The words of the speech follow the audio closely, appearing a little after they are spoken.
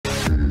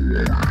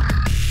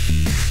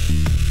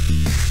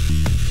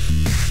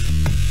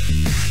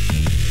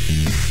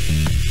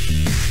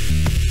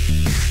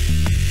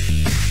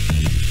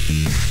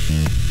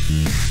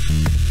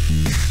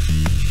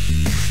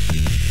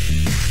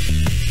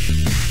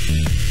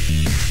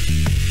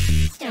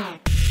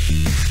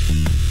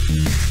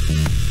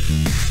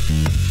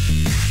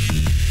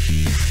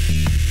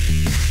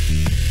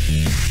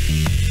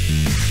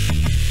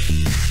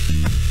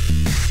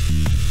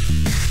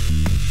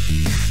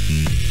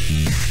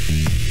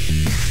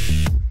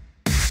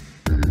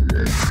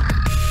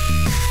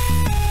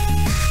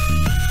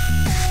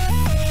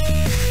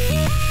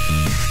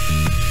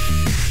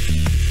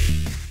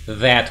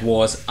That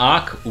was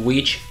Arc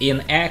Witch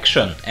in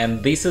action,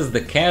 and this is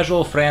the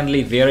casual,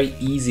 friendly, very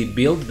easy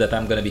build that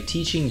I'm gonna be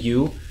teaching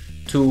you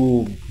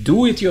to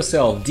do it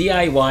yourself,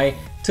 DIY,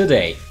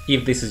 today.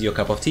 If this is your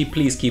cup of tea,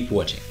 please keep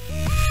watching.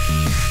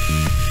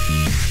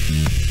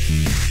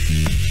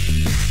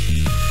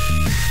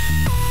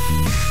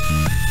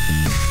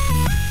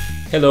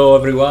 Hello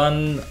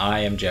everyone, I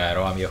am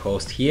Gyro, I'm your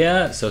host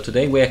here. So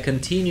today we are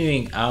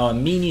continuing our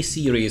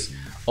mini-series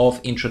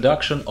of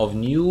introduction of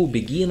new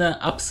beginner,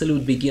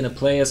 absolute beginner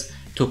players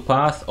to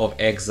Path of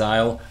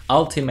Exile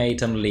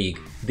Ultimatum League.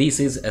 This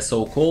is a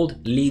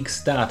so-called league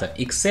starter,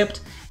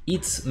 except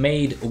it's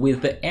made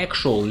with the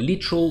actual,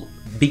 literal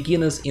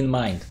beginners in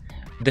mind.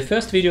 The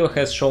first video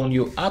has shown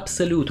you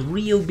absolute,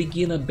 real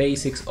beginner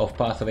basics of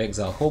Path of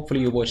Exile. Hopefully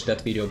you watched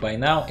that video by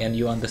now and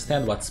you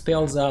understand what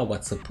spells are,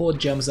 what support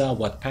gems are,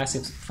 what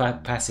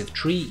passive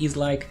tree is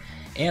like,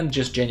 and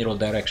just general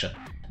direction.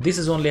 This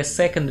is only a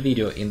second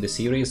video in the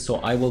series, so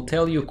I will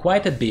tell you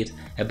quite a bit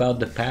about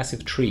the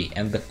passive tree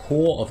and the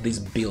core of this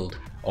build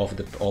of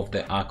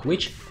the Arc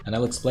Witch, and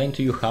I'll explain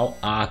to you how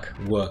Arc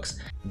works.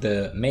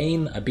 The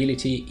main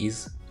ability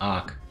is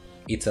Arc.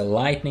 It's a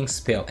lightning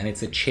spell, and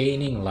it's a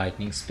chaining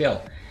lightning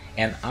spell.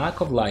 An arc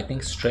of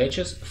lightning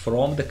stretches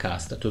from the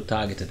caster to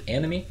targeted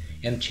enemy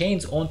and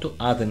chains onto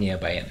other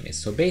nearby enemies.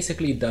 So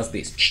basically it does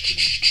this,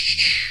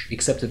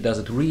 except it does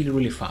it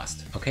really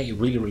fast, okay,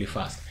 really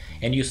fast.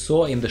 And you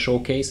saw in the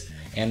showcase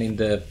and in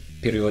the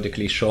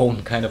periodically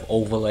shown kind of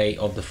overlay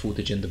of the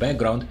footage in the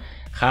background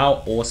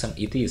how awesome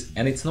it is.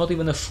 And it's not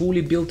even a fully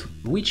built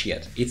witch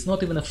yet. It's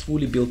not even a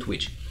fully built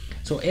witch.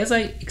 So as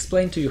I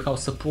explained to you how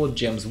support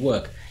gems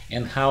work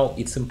and how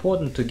it's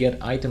important to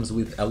get items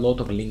with a lot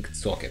of linked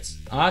sockets,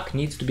 Arc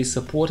needs to be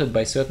supported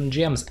by certain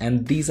gems,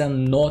 and these are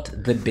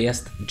not the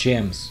best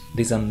gems.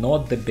 These are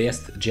not the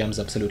best gems,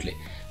 absolutely.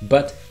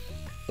 But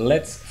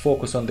let's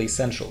focus on the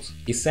essentials.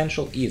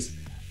 Essential is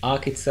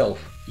Arc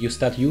itself. You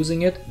start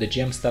using it, the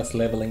gem starts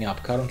leveling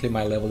up. Currently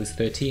my level is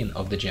 13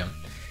 of the gem.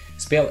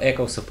 Spell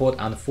Echo Support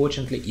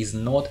unfortunately is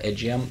not a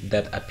gem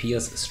that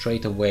appears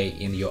straight away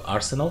in your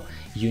arsenal.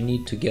 You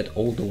need to get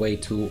all the way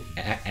to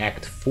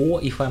Act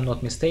 4 if I'm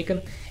not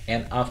mistaken,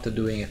 and after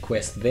doing a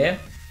quest there,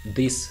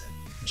 this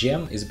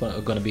gem is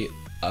going to be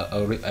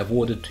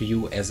awarded to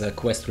you as a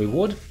quest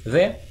reward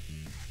there.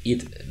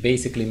 It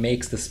basically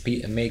makes the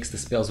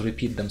spells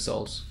repeat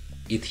themselves.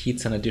 It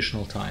hits an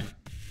additional time.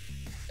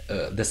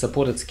 The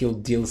supported skill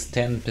deals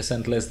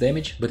 10% less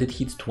damage, but it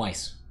hits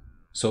twice.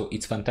 So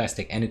it's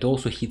fantastic, and it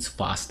also hits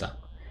faster.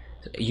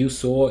 You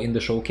saw in the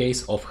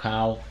showcase of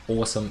how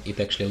awesome it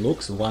actually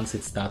looks once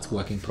it starts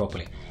working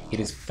properly. It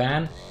is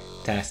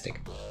fantastic.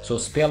 So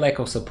Spell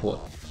Echo Support.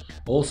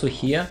 Also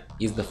here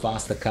is the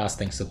faster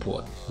casting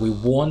support. We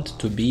want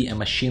to be a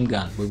machine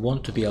gun. We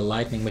want to be a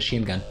lightning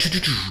machine gun.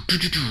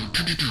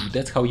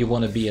 That's how you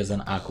want to be as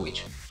an Arc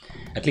Witch.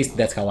 At least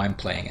that's how I'm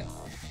playing it.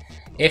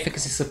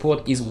 Efficacy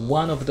support is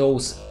one of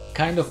those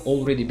kind of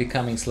already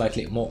becoming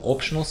slightly more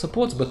optional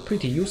supports, but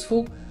pretty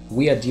useful.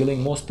 We are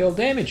dealing more spell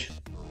damage,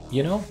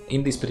 you know,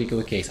 in this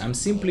particular case. I'm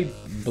simply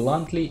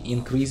bluntly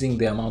increasing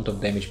the amount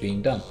of damage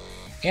being done.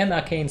 And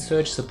Arcane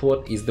Surge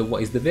support is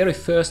the very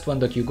first one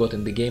that you got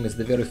in the game. It's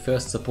the very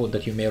first support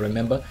that you may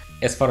remember.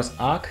 As far as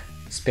Arc,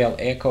 Spell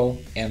Echo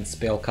and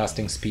Spell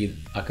Casting Speed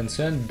are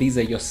concerned, these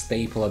are your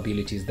staple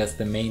abilities. That's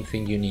the main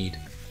thing you need.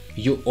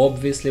 You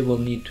obviously will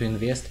need to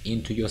invest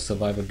into your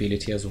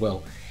survivability as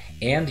well.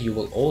 And you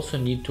will also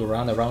need to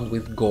run around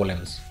with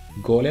golems.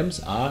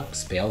 Golems are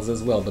spells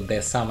as well, but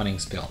they're summoning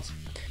spells.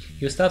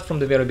 You start from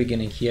the very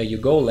beginning here, you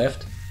go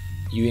left,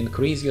 you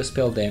increase your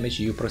spell damage,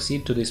 you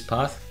proceed to this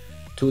path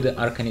to the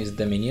Arcanist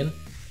Dominion.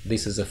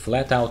 This is a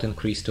flat out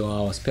increase to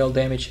our spell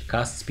damage,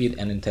 cast speed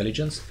and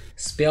intelligence.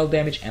 Spell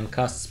damage and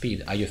cast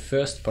speed are your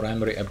first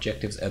primary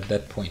objectives at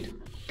that point.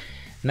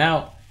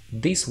 Now,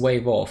 this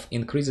wave off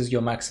increases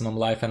your maximum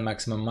life and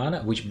maximum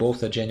mana, which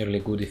both are generally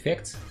good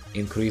effects.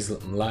 Increase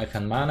life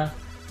and mana,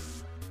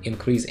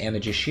 increase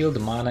energy shield,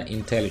 mana,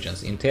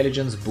 intelligence.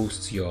 Intelligence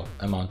boosts your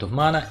amount of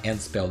mana and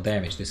spell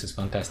damage. This is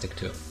fantastic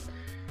too.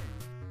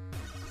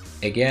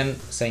 Again,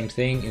 same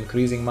thing,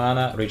 increasing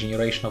mana,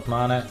 regeneration of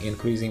mana,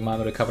 increasing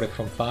mana recovery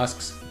from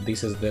flasks.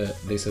 This is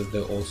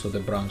also the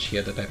branch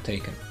here that I've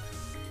taken.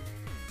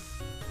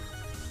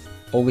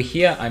 Over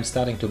here I'm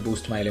starting to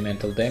boost my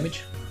elemental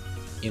damage.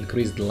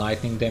 Increased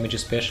lightning damage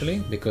especially,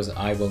 because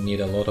I will need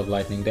a lot of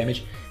lightning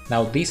damage.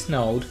 Now this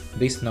node,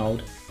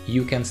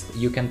 you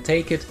can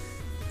take it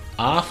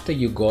after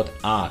you got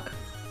Arc.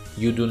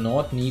 You do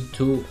not need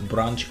to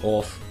branch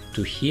off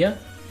to here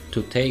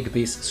to take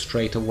this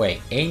straight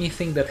away.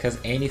 Anything that has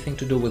anything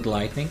to do with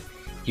lightning,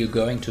 you're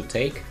going to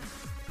take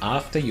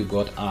after you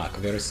got Arc.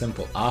 Very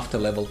simple, after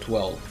level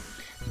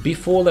 12.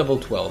 Before level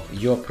 12,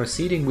 you're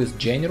proceeding with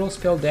general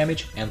spell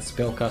damage and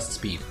spellcast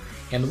speed.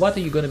 And what are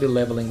you going to be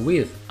leveling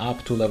with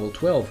up to level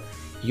 12?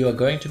 You are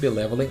going to be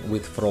leveling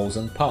with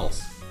Frozen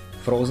Pulse.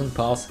 Frozen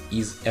Pulse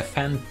is a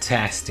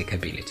fantastic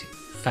ability.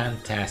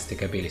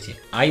 Fantastic ability.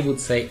 I would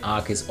say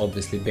Arc is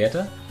obviously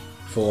better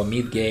for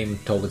mid-game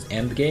towards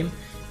end game,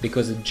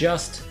 because it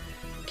just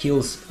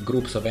kills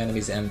groups of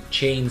enemies and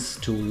chains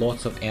to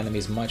lots of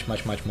enemies much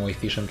more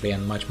efficiently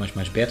and much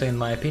better, in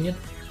my opinion.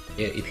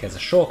 It has a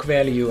shock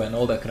value and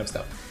all that kind of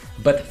stuff.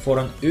 But for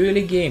an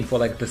early game, for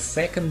like the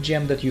second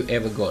gem that you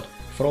ever got,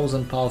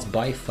 Frozen Pulse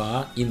by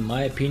far, in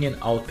my opinion,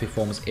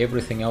 outperforms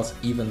everything else,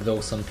 even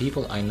though some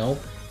people I know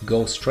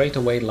go straight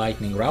away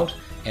lightning route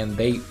and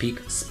they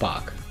pick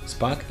Spark.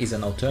 Spark is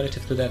an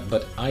alternative to that,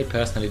 but I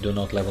personally do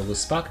not level with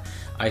Spark.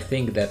 I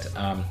think that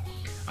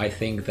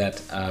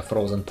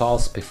Frozen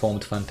Pulse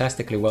performed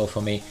fantastically well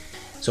for me.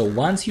 So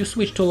once you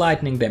switch to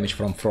lightning damage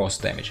from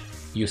frost damage,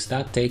 you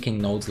start taking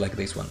nodes like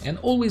this one, and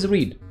always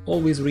read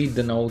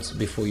the nodes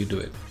before you do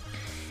it.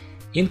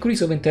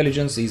 Increase of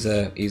intelligence is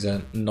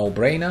a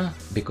no-brainer,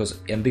 because,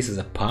 and this is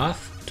a path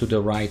to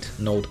the right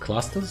node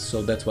clusters,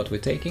 so that's what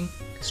we're taking.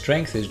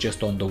 Strength is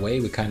just on the way,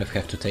 we kind of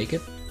have to take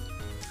it.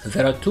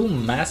 There are two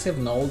massive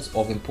nodes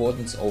of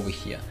importance over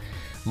here.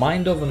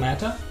 Mind over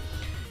Matter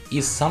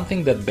is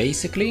something that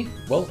basically,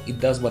 well, it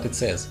does what it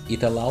says.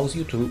 It allows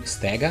you to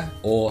stagger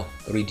or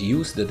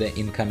reduce the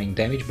incoming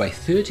damage by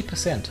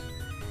 30%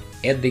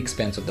 at the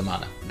expense of the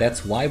mana.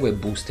 That's why we're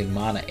boosting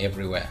mana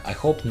everywhere. I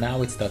hope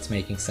now it starts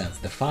making sense.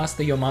 The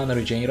faster your mana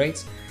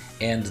regenerates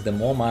and the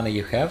more mana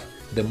you have,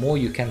 the more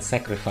you can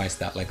sacrifice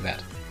that like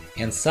that.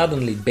 And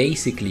suddenly,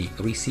 basically,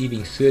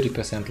 receiving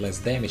 30% less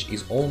damage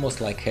is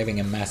almost like having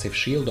a massive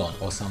shield on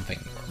or something.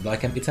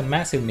 Like it's a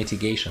massive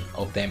mitigation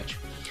of damage.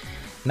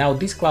 Now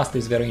this cluster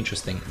is very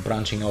interesting,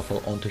 branching off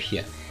onto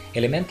here.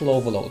 Elemental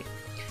Overload.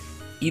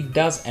 It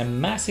does a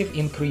massive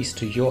increase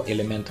to your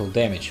elemental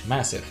damage,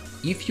 massive,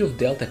 if you've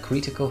dealt a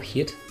critical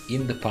hit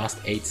in the past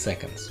 8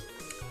 seconds.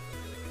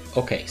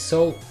 Okay,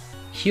 so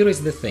here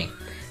is the thing.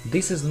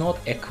 This is not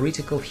a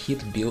critical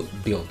hit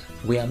build.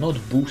 We are not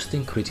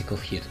boosting critical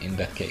hit in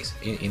that case,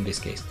 in this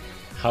case.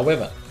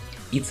 However,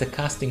 it's a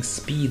casting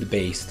speed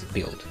based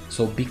build.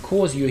 So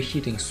because you're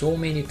hitting so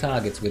many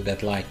targets with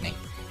that lightning,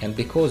 and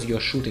because you're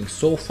shooting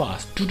so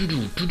fast,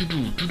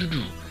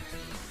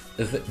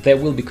 there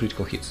will be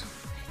critical hits.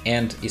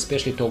 And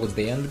especially towards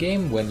the end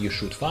game, when you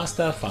shoot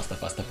faster,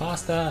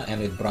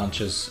 and it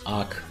branches,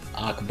 arc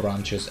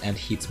branches and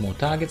hits more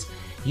targets,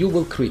 you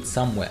will crit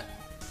somewhere.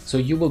 So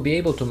you will be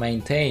able to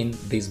maintain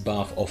this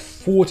buff of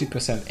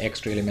 40%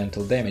 extra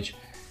elemental damage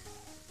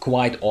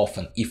quite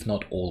often, if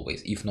not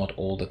always, if not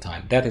all the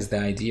time. That is the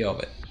idea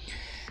of it.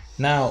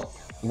 Now,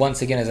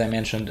 once again, as I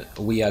mentioned,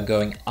 we are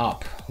going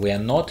up. We are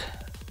not...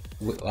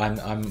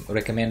 I'm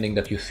recommending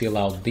that you fill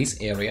out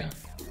this area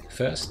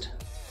first.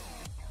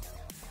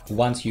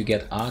 Once you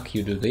get arc,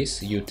 you do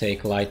this. You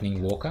take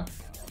Lightning Walker.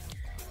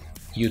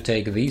 You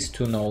take these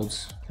two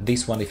nodes.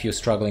 This one if you're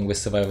struggling with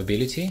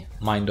survivability,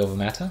 Mind over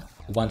Matter.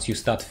 Once you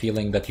start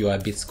feeling that you are a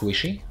bit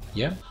squishy,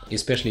 yeah,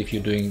 especially if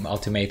you're doing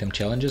ultimatum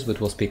challenges, but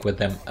we'll speak with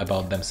them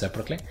about them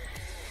separately,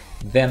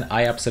 then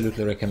I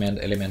absolutely recommend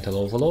Elemental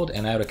Overload,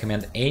 and I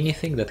recommend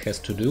anything that has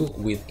to do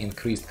with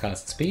increased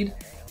cast speed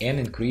and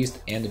increased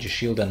energy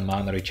shield and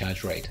mana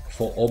recharge rate,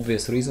 for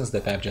obvious reasons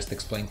that I've just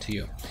explained to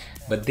you.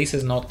 But this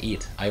is not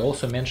it. I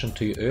also mentioned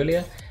to you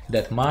earlier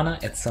that mana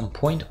at some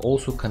point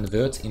also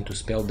converts into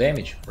spell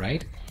damage,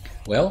 right?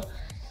 Well,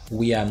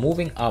 we are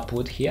moving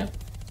upward here,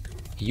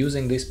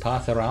 using this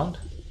path around.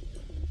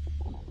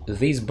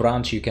 This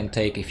branch you can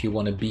take if you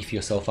want to beef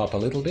yourself up a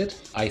little bit.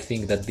 I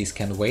think that this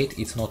can wait.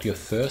 It's not your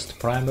first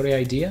primary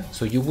idea,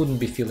 so you wouldn't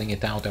be filling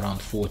it out around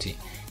 40.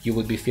 You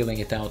would be filling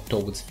it out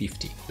towards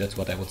 50. That's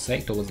what I would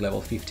say, towards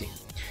level 50.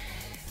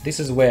 This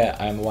is where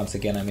I'm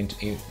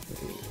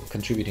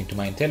contributing to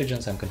my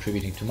intelligence, I'm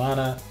contributing to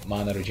mana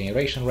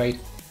regeneration rate.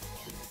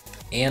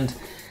 And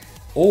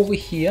over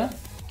here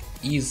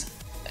is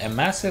a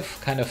massive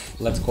kind of,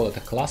 let's call it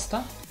a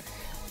cluster.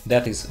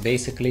 That is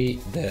basically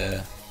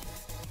the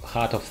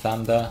Heart of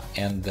Thunder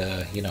and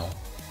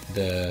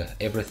the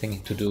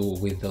everything to do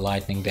with the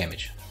lightning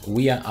damage.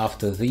 We are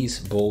after these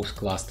both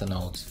cluster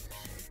nodes.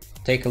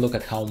 Take a look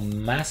at how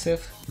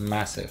massive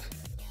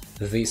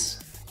this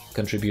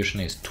contribution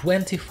is.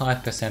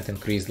 25%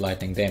 increased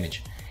lightning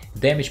damage.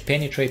 Damage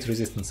penetrates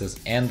resistances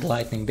and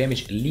lightning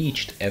damage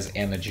leached as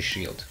energy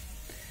shield.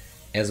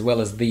 As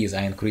well as these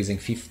are increasing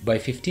by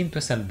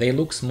 15%. They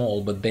look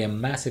small, but they are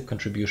massive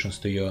contributions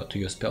to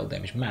your spell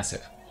damage.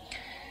 Massive.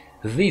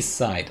 This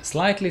side,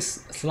 slightly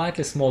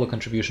smaller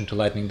contribution to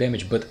lightning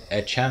damage, but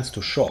a chance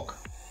to shock.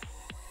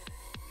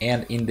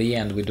 And in the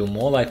end, we do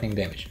more lightning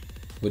damage.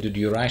 We do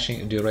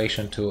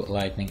duration to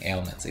lightning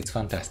elements. It's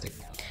fantastic.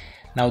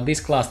 Now, this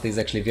cluster is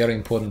actually very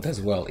important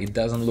as well. It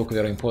doesn't look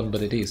very important,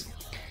 but it is.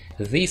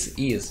 This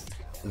is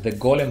the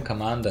Golem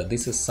Commander.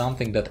 This is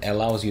something that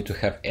allows you to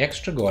have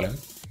extra Golem.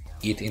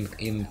 It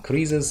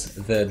increases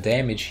the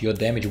damage, your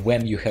damage,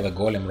 when you have a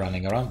Golem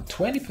running around.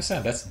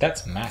 20%,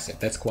 that's massive,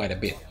 that's quite a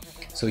bit.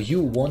 So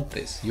you want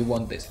this,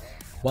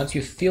 Once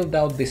you filled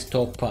out this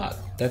top part,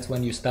 that's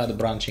when you start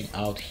branching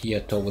out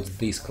here towards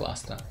this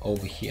cluster,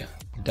 over here.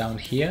 Down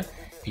here,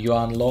 you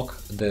unlock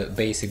the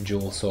basic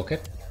jewel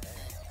socket,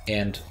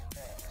 and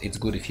it's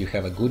good if you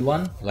have a good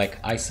one. Like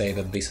I say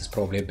that this is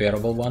probably a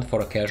bearable one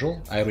for a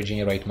casual. I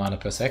regenerate mana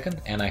per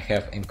second, and I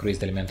have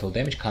increased elemental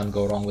damage, can't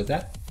go wrong with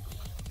that.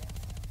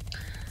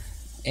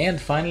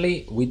 And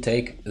finally, we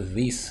take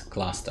this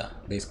cluster,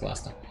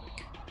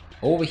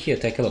 Over here,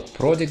 take a look,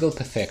 Prodigal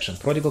Perfection.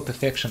 Prodigal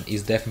Perfection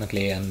is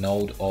definitely a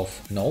node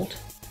of note.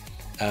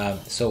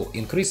 So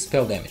increased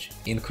spell damage,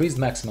 increased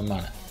maximum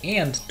mana,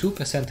 and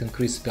 2%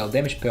 increased spell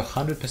damage per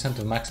 100%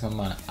 of maximum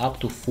mana, up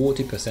to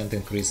 40%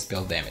 increased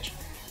spell damage.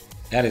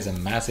 That is a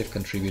massive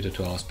contributor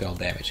to our spell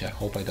damage. I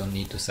hope I don't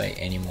need to say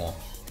any more.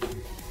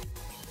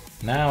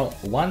 Now,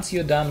 once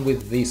you're done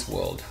with this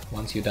world,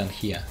 once you're done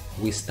here,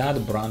 we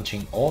start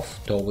branching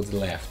off towards the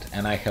left,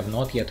 and I have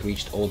not yet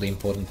reached all the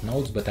important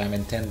nodes, but I'm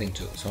intending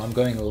to, so I'm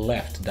going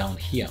left down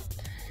here.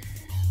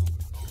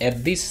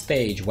 At this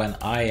stage, when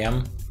I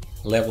am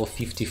level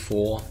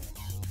 54,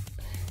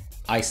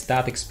 I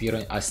start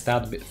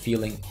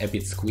feeling a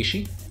bit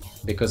squishy,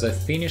 because I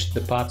finished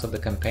the parts of the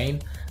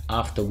campaign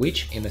after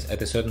which,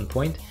 at a certain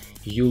point,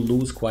 you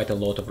lose quite a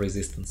lot of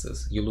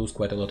resistances.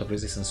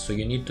 So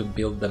you need to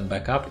build them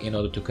back up in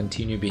order to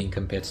continue being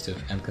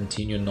competitive and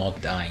continue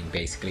not dying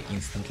basically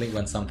instantly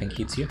when something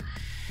hits you.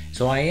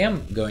 So I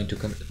am going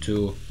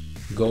to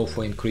go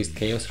for increased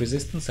chaos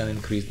resistance and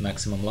increased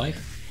maximum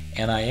life,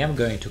 and I am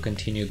going to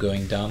continue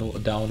going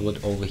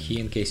downward over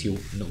here in case you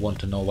want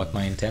to know what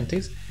my intent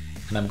is.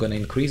 And I'm going to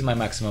increase my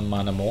maximum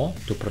mana more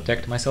to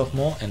protect myself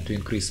more and to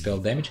increase spell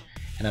damage.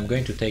 And I'm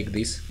going to take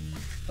this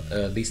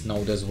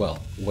node as well,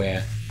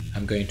 where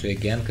I'm going to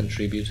again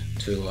contribute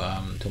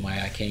to my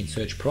Arcane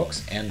Surge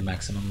procs and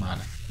maximum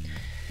mana.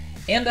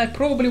 And I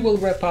probably will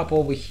wrap up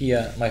over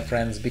here, my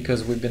friends,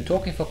 because we've been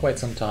talking for quite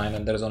some time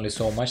and there's only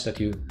so much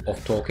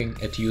of talking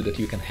at you that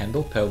you can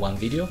handle per one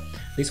video.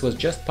 This was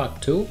just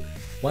part 2.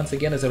 Once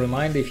again, as a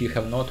reminder, if you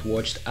have not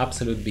watched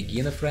absolute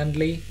beginner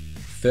friendly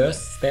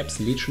first steps,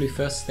 literally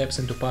first steps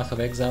into Path of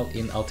Exile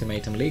in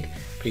Ultimatum League,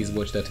 please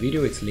watch that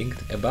video, it's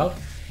linked above.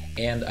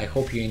 And I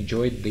hope you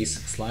enjoyed this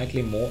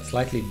slightly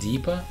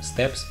deeper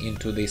steps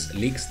into this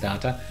League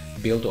starter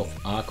build of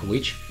Arc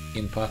Witch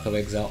in Path of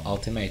Exile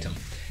Ultimatum.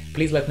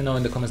 Please let me know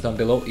in the comments down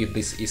below if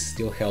this is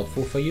still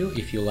helpful for you,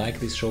 if you like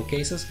these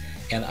showcases,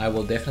 and I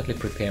will definitely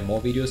prepare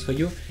more videos for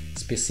you,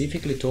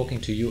 specifically talking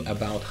to you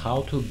about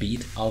how to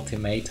beat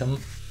Ultimatum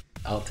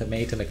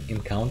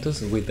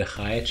encounters with the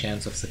higher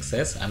chance of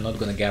success. I'm not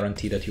gonna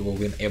guarantee that you will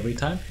win every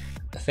time.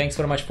 Thanks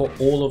very much for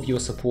all of your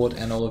support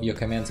and all of your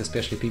comments,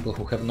 especially people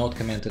who have not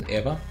commented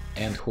ever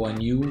and who are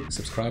new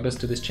subscribers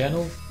to this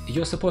channel.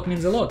 Your support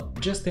means a lot,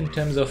 just in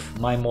terms of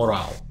my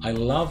morale. I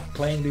love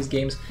playing these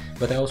games,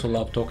 but I also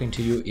love talking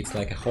to you. It's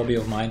like a hobby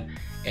of mine,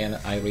 and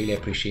I really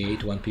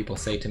appreciate when people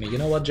say to me, you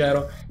know what,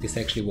 Gyro, this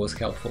actually was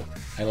helpful.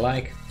 I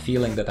like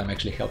feeling that I'm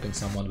actually helping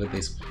someone with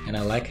this, and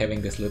I like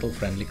having this little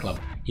friendly club.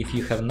 If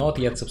you have not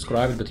yet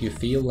subscribed but you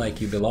feel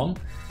like you belong,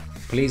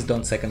 please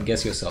don't second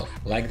guess yourself.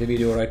 Like the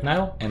video right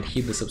now and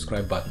hit the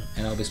subscribe button,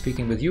 and I'll be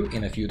speaking with you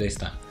in a few days'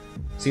 time.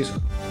 See you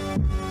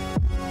soon.